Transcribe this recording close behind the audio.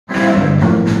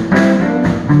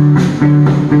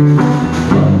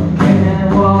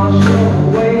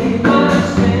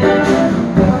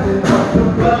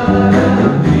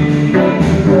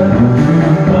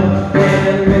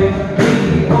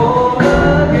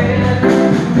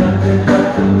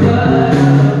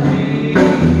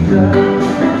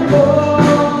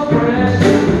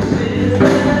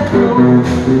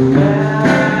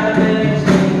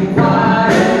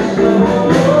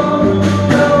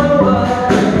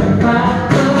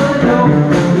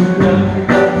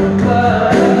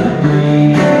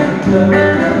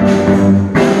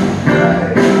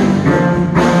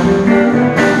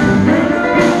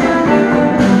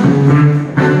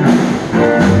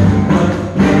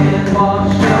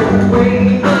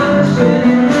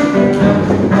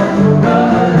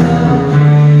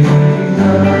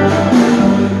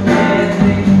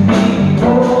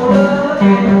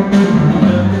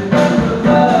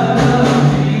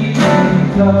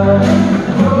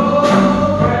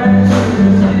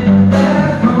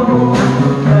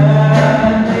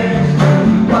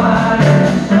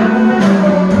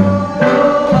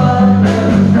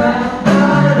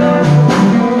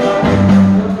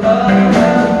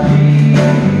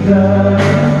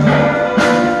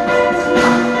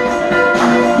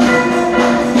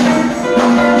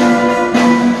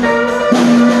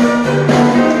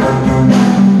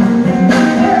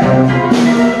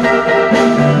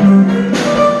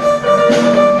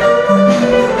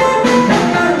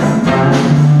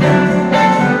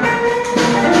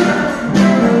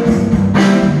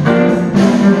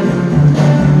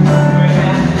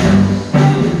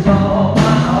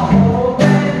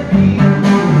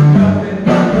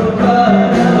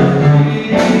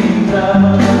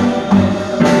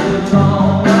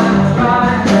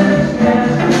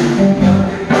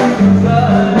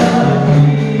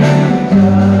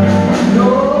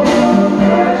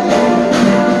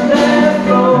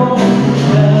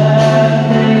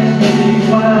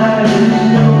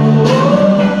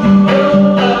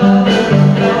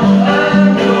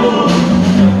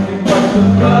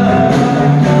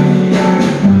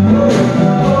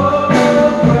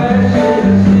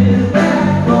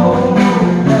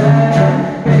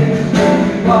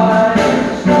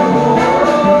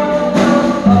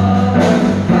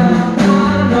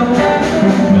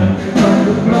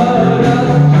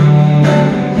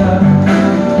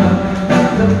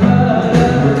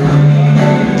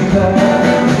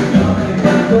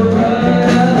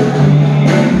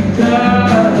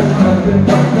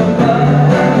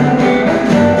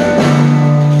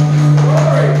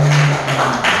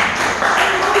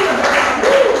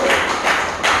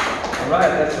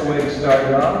That's the way to start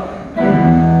it off.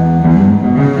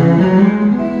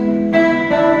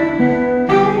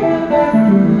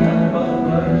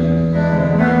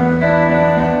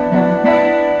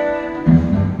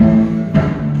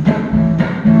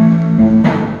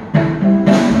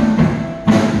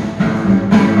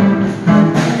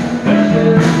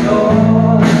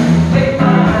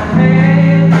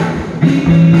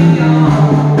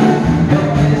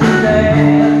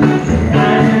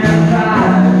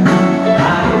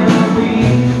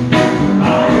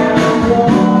 I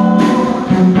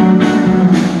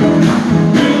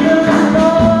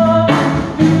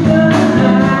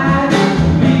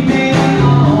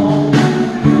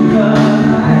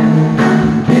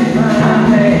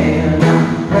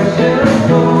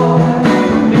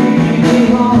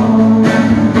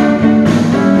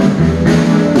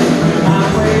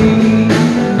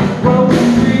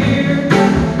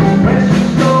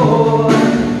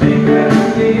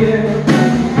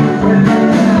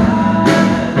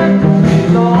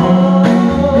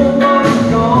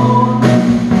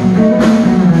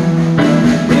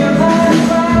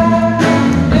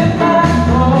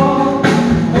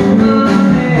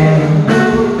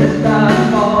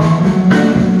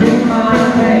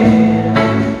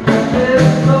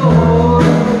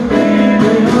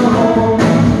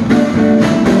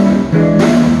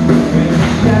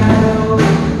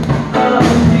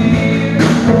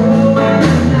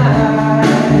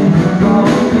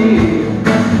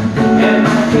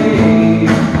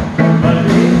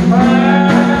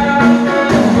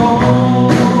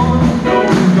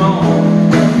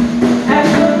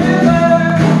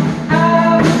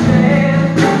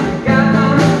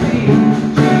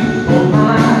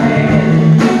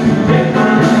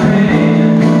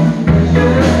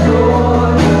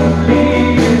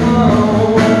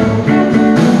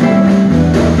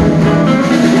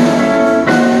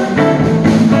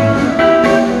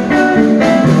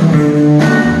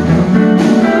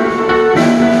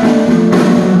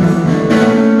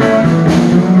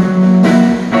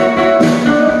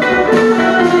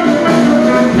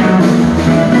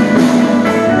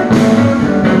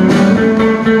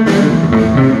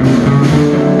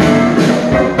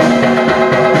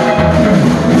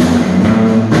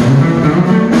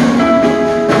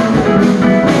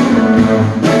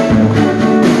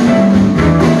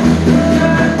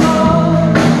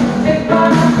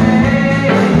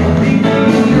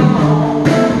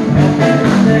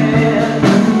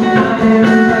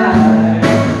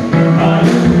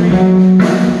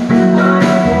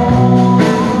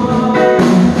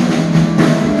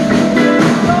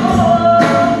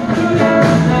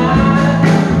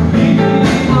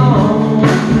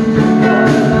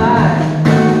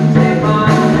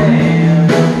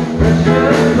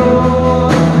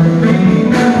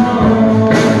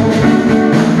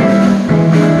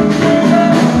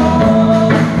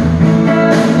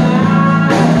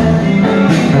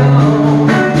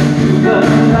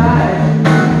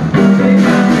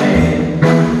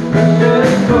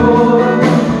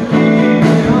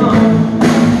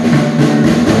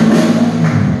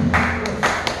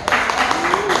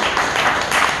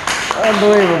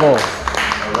Unbelievable. All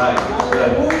right.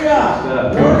 Hallelujah.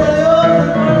 Good Gloria a Dios,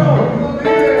 hermano.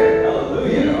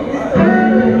 Hallelujah.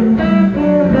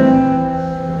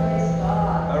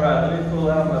 All right, let me pull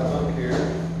out my book here.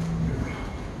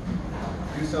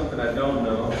 Do something I don't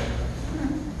know.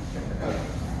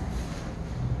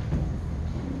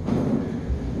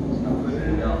 I'll put it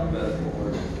in alphabetical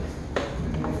order.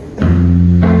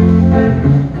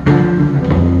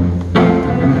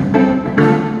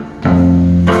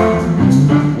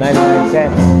 Nice.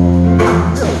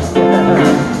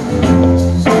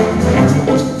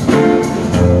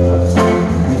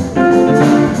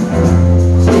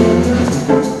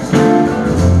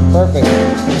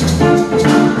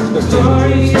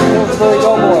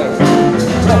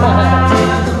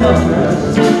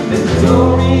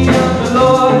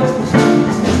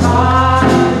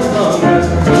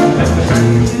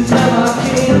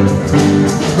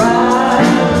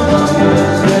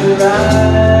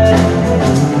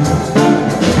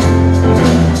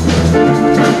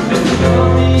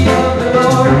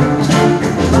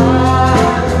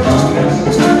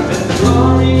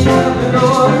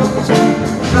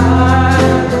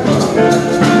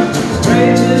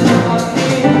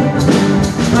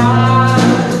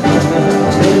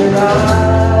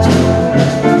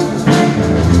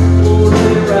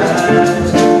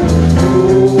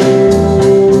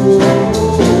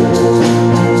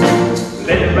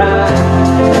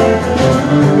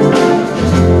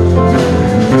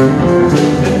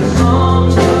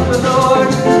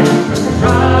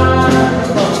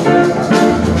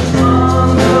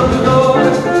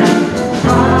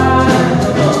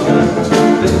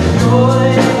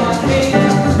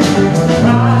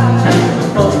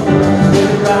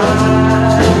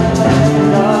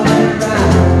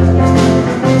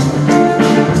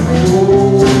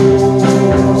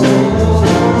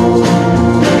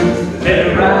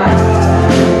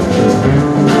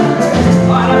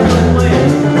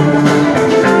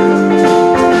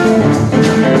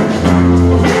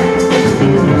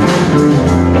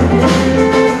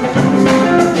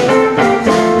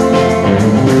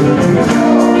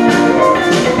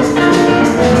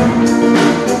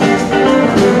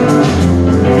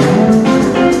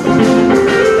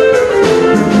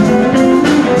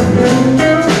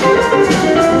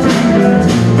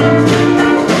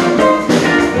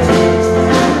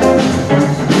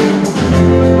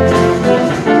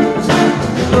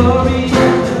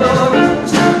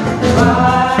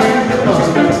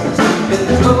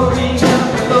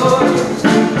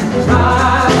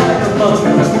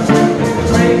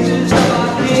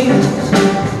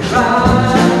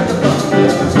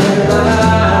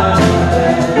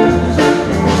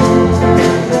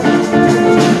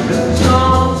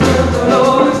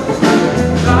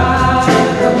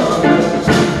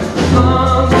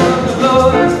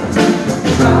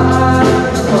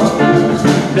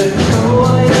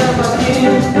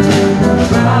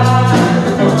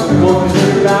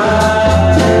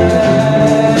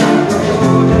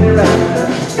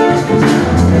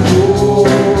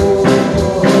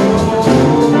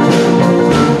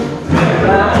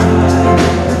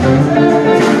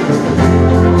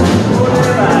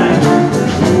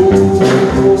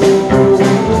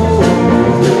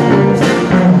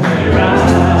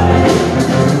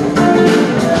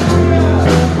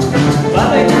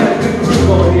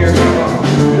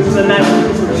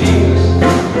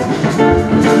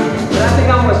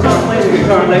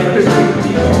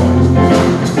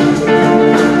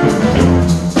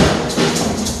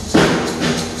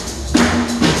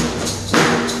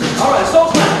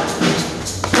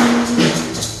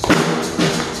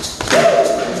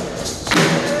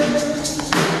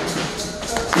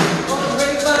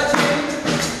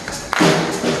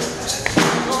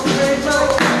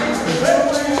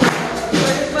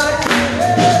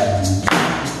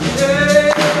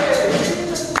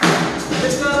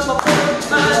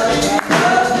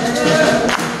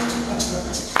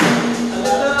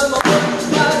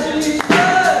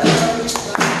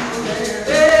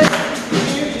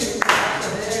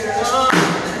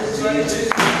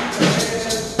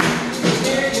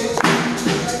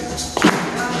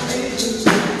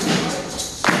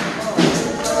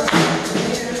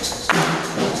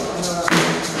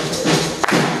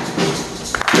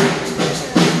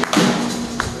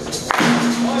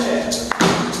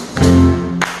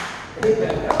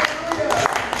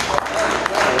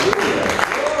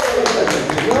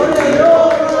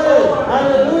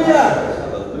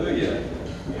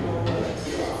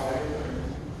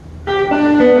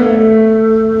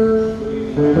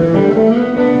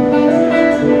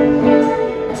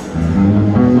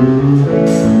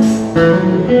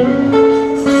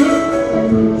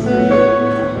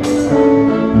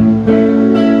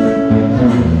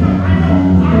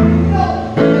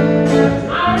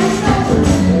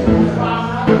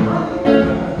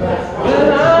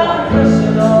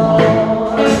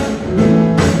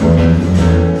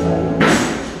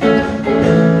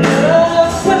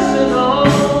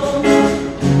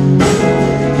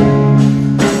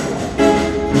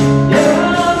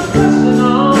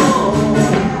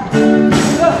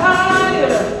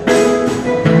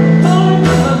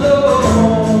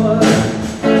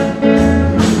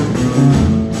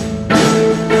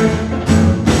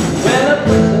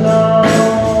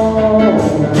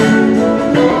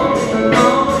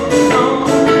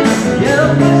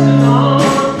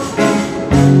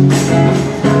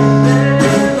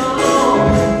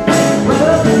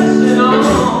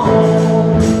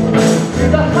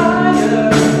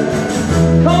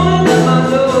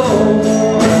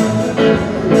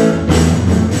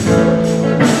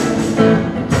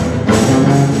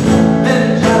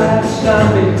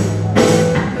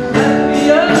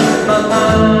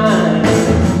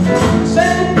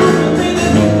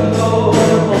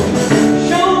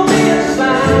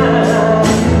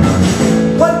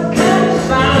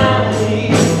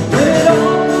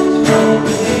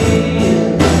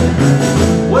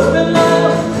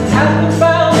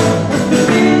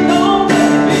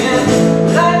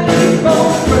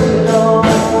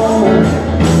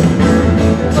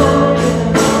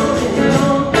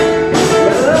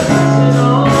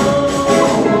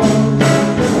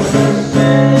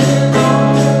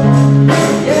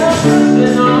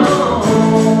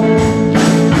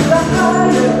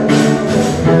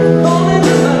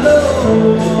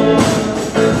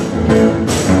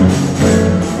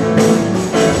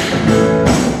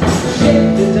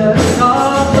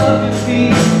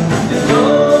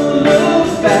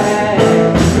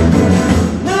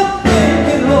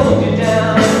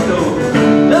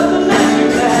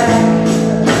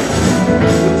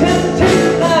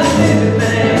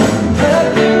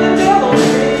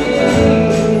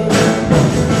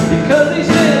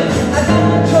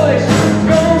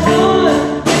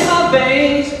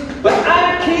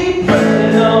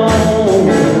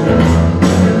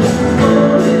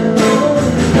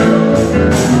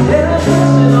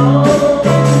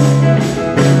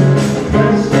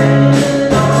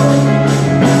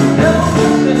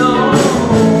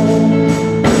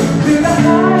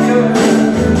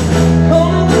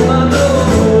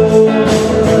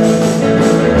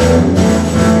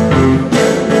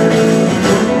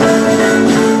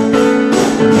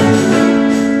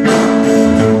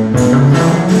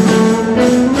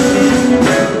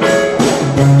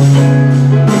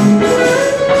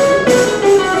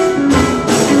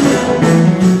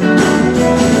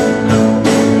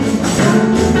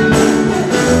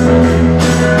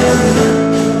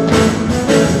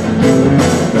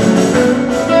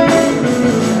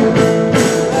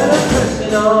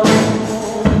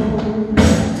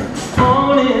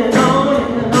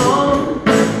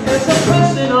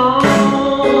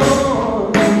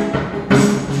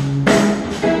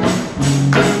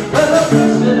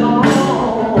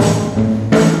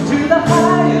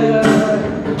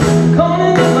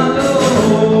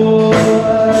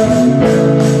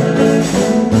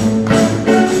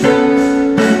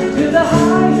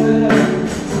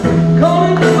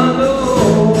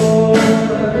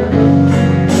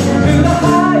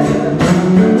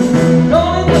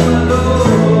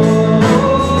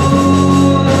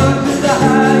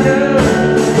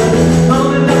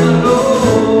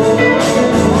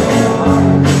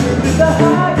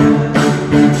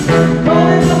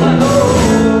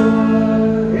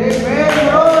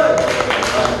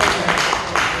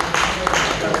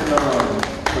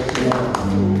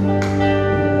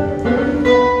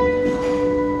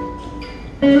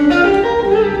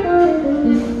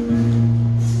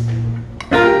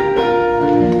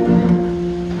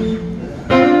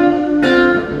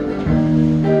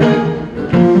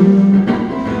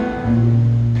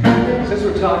 Since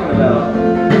we're talking about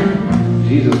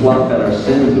Jesus locked our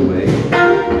sins away,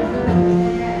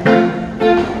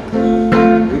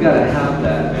 we gotta have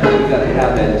that, man. We gotta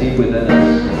have that deep within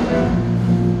us.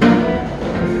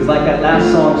 Because like that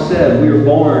last song said, we were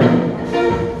born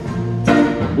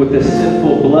with this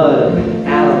sinful blood of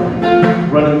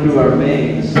Adam running through our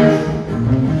veins.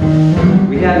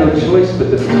 We had no choice but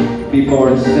to be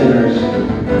born sinners.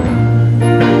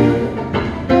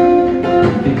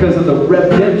 Because of the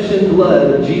redemption blood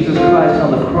of Jesus Christ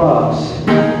on the cross,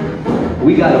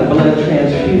 we got a blood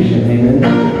transfusion, amen?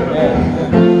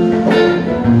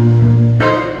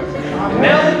 And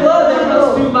now the blood that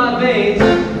runs through my veins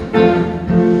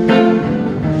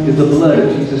is the blood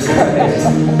of Jesus Christ.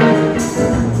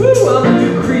 Woo, I'm a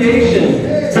new creation.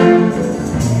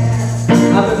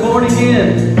 I've been born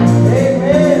again.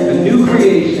 A new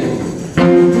creation.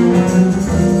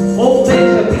 Old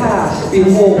things have passed.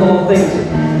 Behold, all things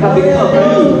have become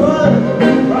new.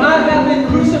 For I have been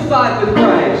crucified with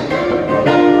Christ.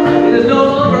 It is no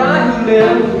longer I who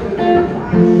live,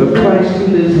 but Christ who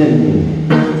lives in me.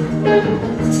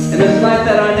 And this life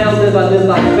that I now live, I live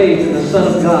by faith in the Son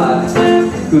of God,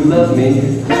 who loved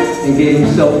me and gave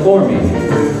himself for me.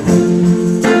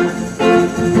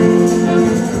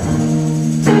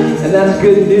 And that's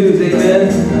good news,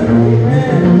 amen?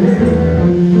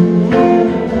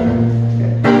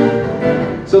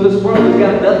 So this world has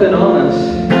got nothing on us.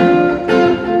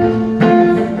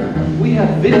 We have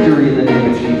victory in the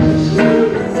name of Jesus.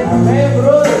 Amen,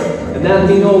 brother. And that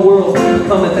means no world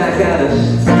coming back at us.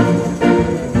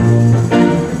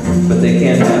 But they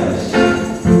can't have us.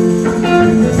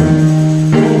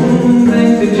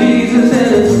 Thanks to Jesus and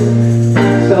his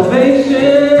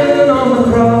salvation on the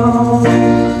cross.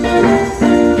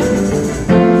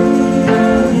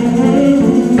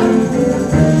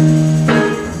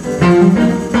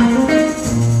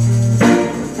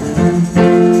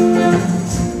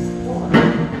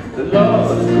 The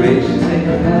Lord is gracious and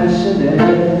compassionate,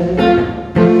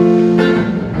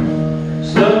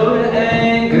 slow to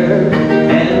anger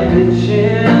and rich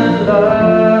in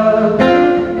love.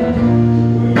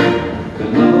 The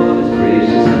Lord is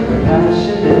gracious and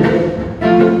compassionate,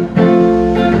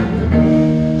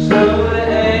 slow to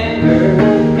anger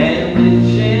and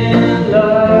rich in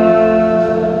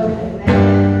love.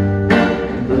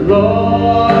 The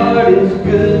Lord is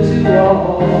good to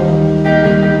all.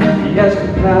 He has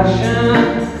compassion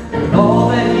on all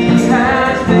that he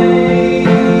has made.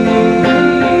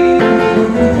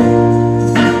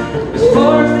 As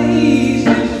far as the east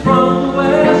is from the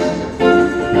west,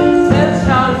 that's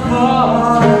how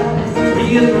far he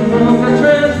has removed our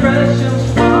transgressions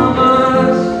from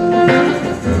us.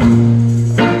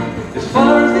 As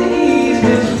far as the east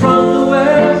is from the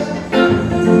west,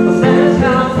 that's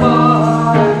how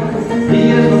far he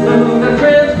has removed our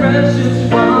transgressions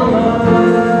from us.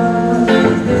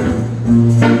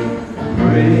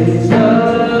 Praise the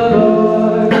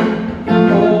Lord,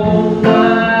 oh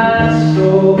my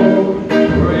soul,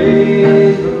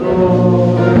 praise the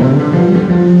Lord.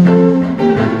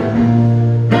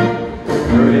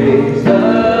 Praise the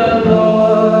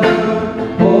Lord,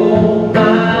 oh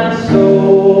my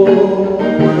soul,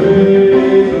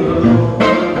 praise the Lord.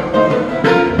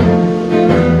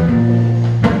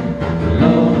 The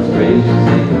Lord is gracious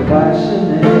and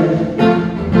compassionate,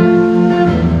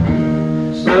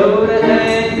 slow to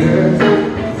anger,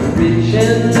 rich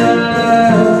in love.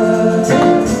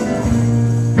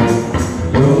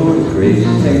 Lord is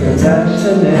gracious and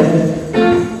compassionate,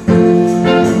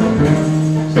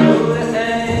 slow to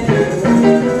anger,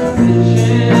 rich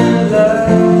in love.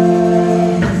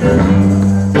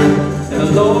 And the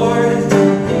Lord,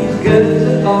 he's good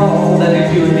to all, that is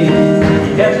you and me.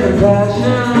 He has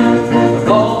compassion on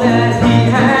all that he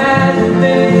has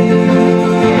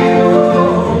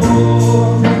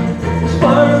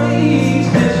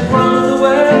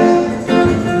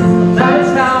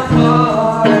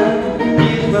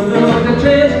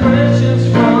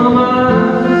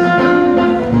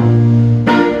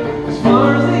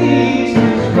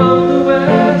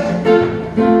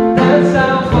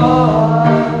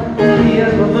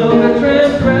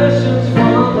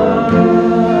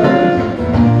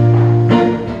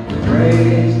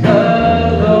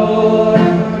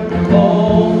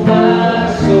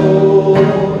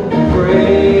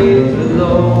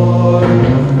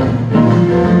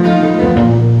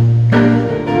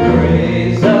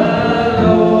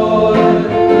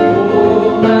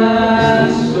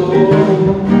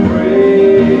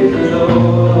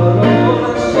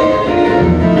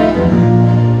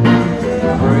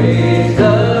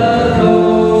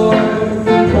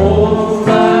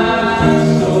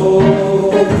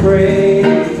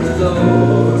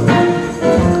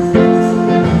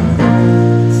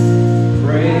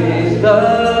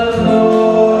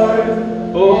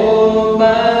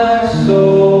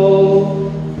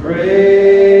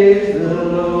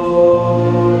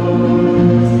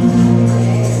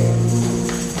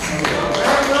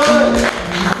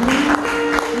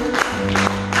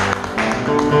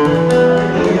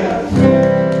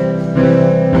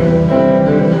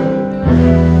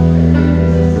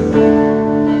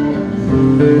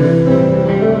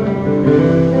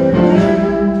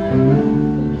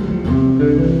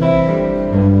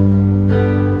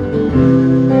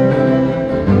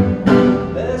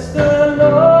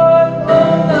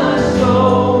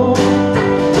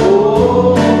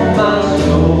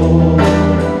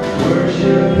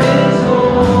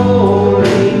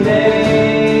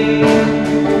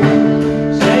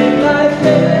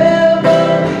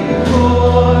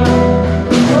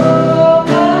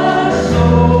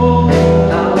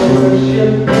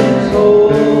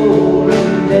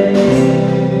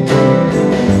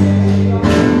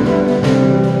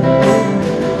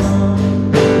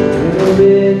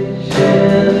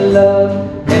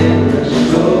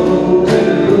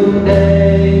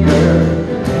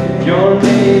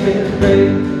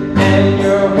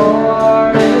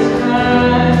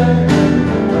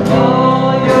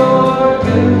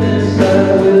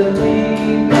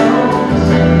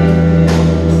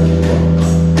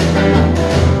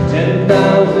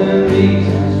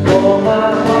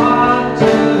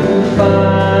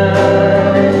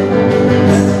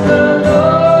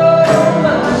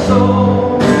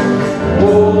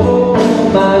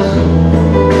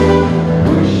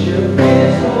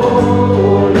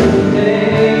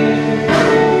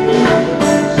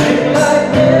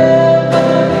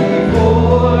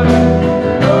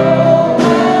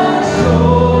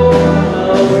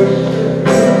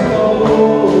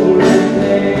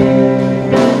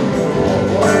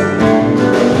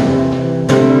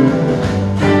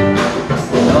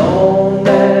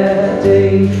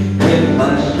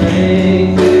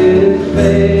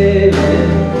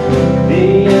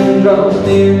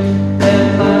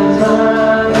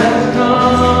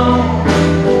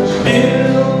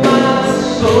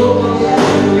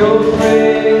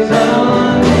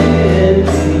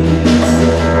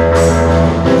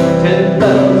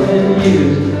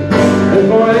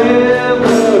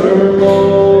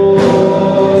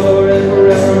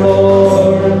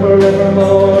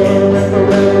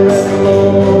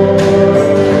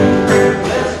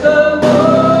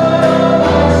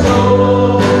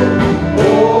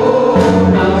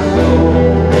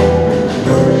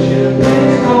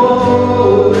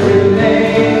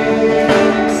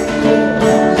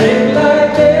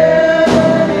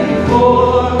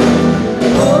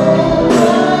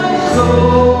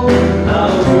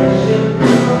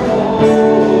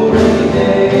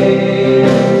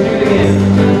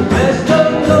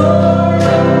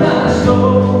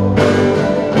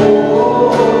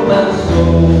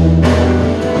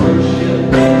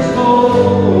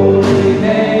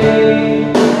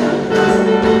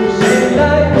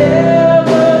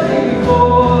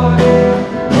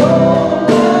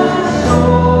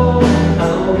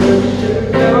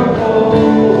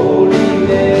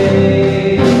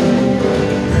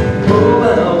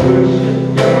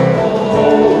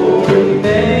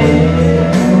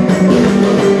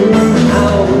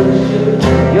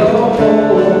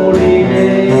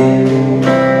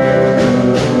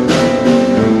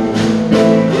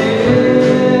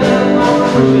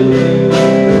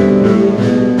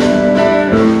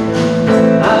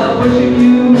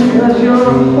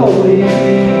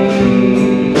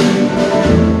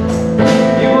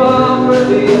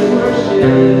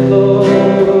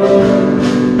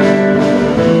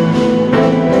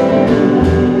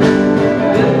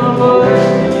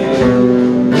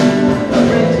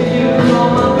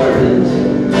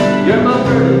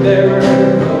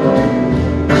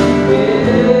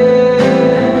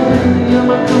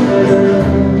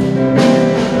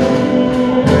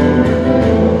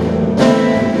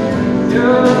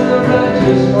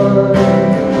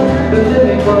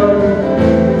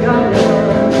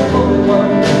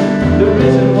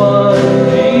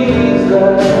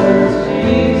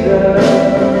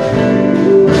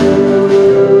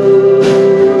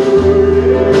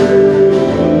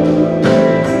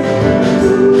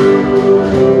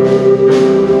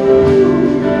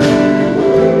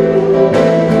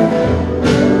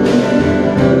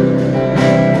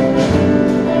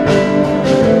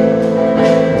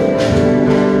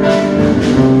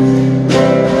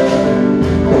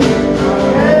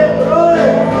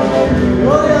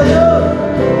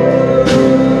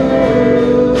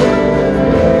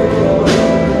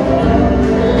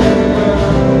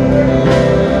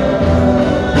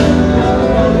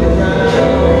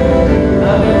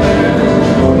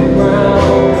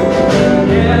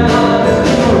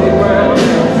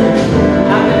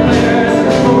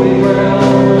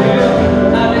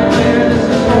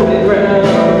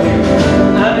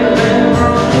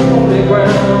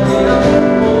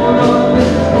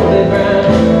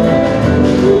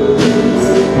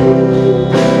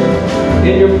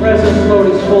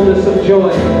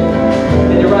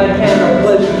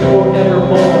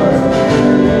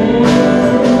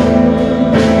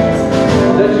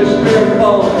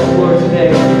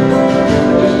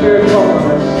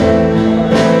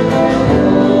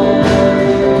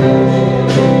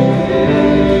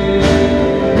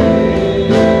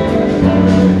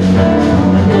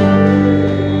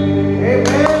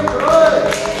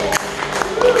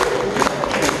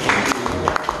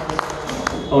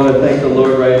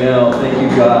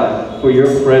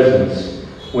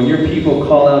your people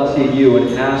call out to you and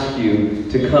ask you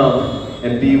to come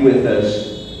and be with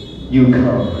us, you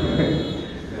come.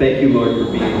 Thank you, Lord,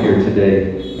 for being here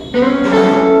today.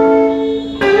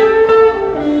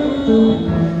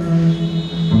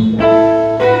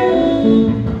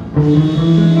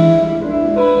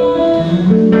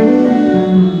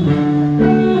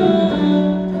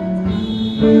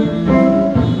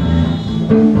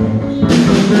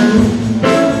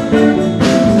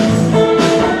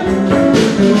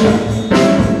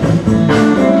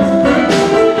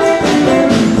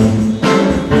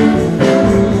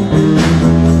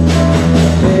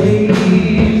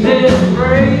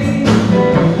 Praise,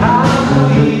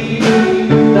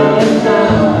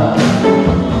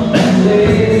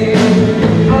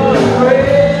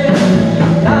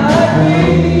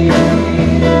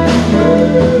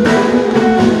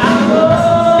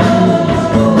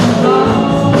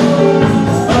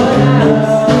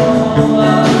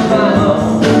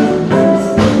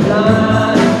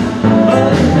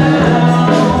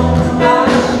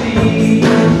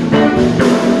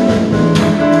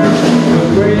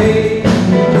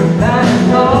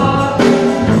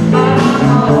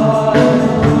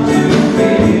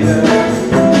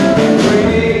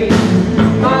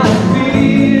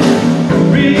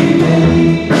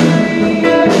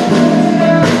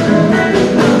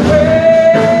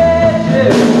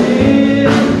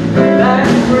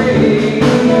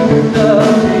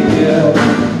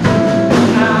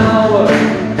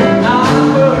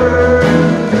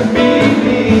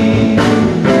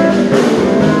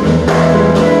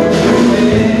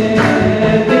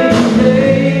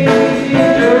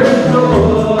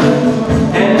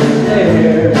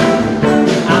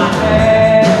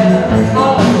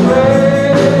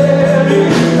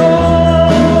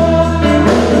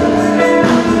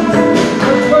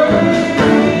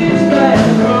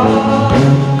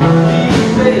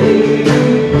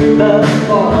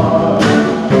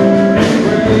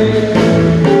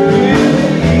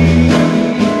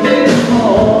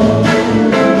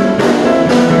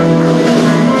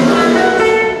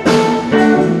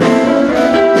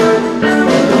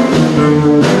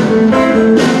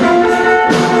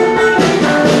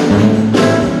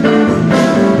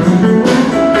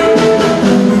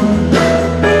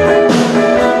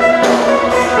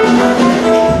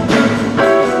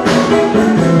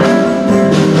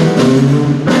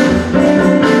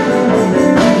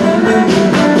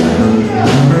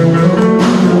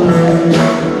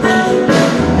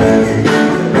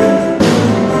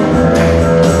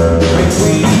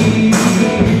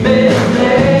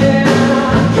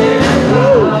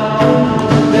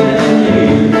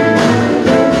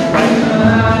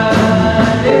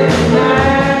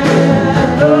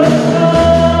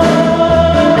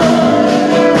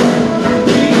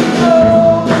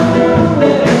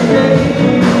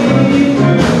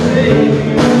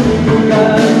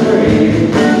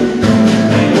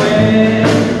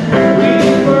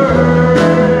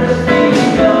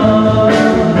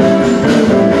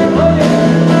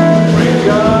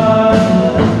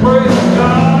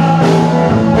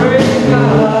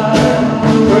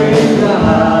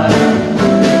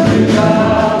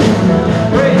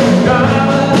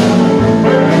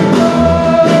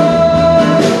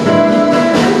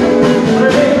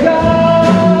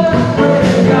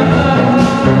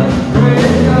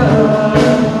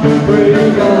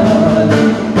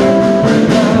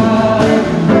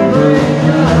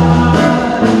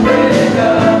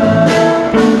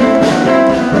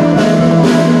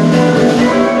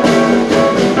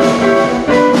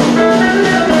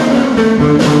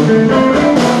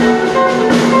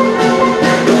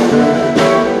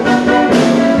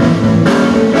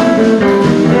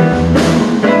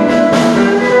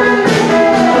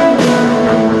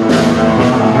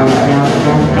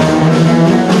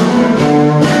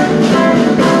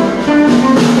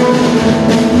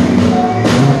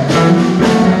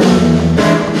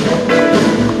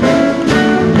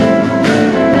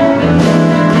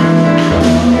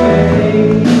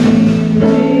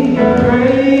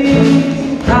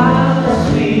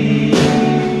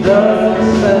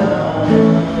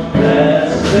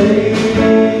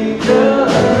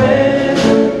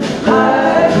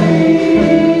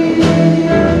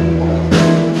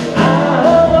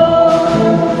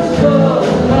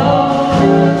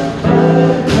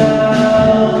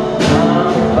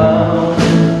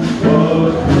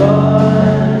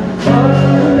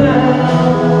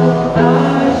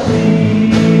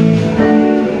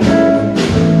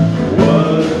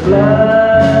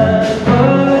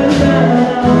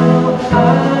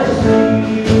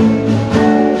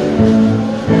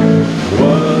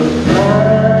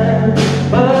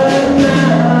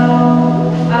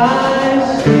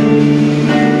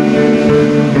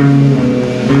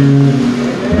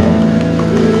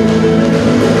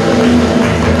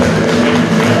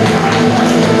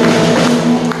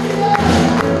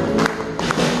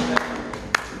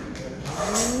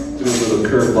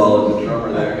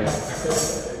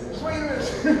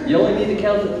 You only need to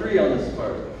count to 3 on this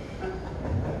part.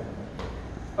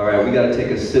 All right, we got to take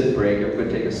a sip break.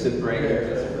 Everybody take a sip break.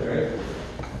 There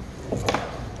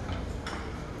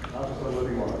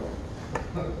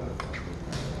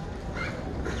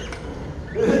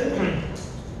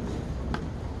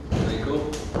you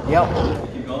go.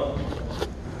 Yep. Keep going.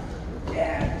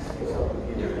 Yeah.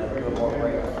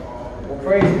 Well,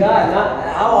 praise God.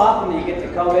 How often do you get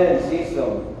to come in and see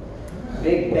some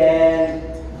big band,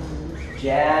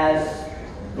 jazz,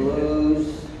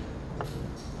 blues,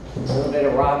 a little bit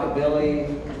of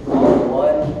rockabilly, all in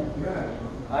one?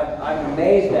 I'm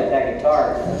amazed at that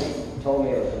guitar. I think you told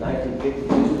me it was a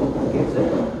 1952 Gibson.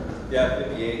 Yeah,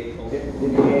 58.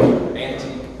 58.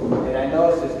 Antique. And I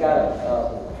noticed it's got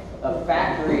a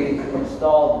factory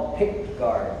installed pick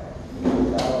guard.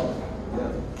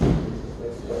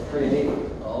 It's pretty neat.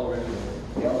 All original.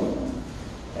 Yep.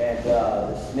 And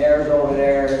the snares over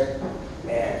there,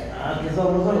 man.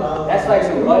 That's like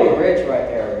some Buddy Rich right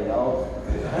there, you know.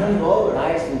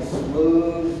 Nice and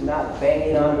smooth, not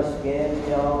banging on the skin, you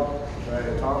know.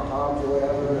 Tom-toms or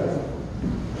whatever.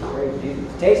 Praise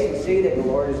Jesus. Taste and see that the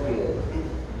Lord is good.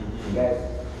 You guys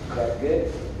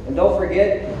good? And don't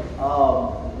forget,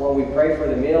 when we pray for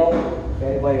the meal, if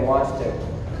anybody wants to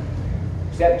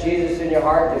accept Jesus in your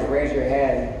heart, just raise your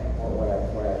hand when I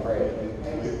pray.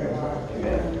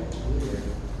 Amen.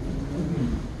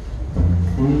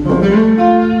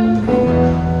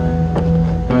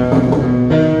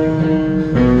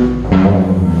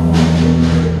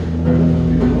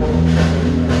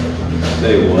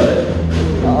 Say what?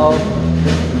 Uh-oh.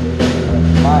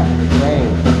 My brain.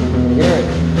 Hear it.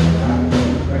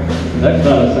 That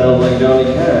kind of sounds like Johnny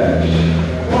Cash.